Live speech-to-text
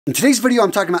In today's video,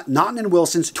 I'm talking about Naughton &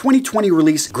 Wilson's 2020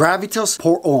 release, Gravitas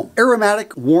Pour Homme.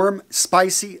 Aromatic, warm,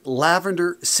 spicy,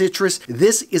 lavender, citrus.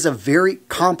 This is a very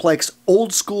complex,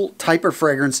 old school type of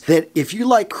fragrance that if you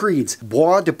like Creed's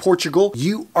Bois de Portugal,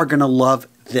 you are gonna love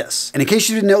this. And in case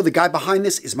you didn't know, the guy behind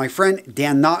this is my friend,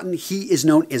 Dan Naughton. He is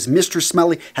known as Mr.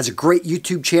 Smelly, has a great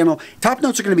YouTube channel. Top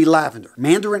notes are gonna be lavender,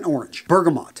 mandarin orange,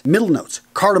 bergamot. Middle notes,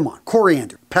 cardamom,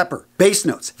 coriander, pepper. Base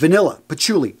notes, vanilla,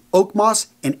 patchouli, oak moss,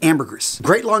 and ambergris.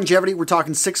 Great longevity, we're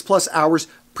talking 6+ hours.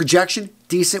 Projection,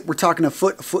 decent. We're talking a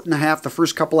foot and a half the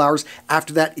first couple hours.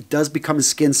 After that, it does become a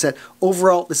skin set.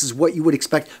 Overall, this is what you would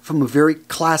expect from a very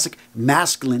classic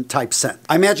masculine type scent.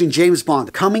 I imagine James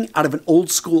Bond coming out of an old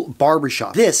school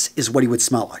barbershop. This is what he would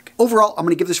smell like. Overall, I'm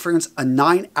gonna give this fragrance a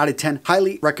 9 out of 10.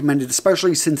 Highly recommended,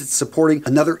 especially since it's supporting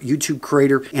another YouTube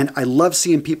creator. And I love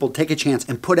seeing people take a chance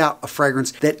and put out a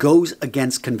fragrance that goes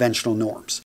against conventional norms.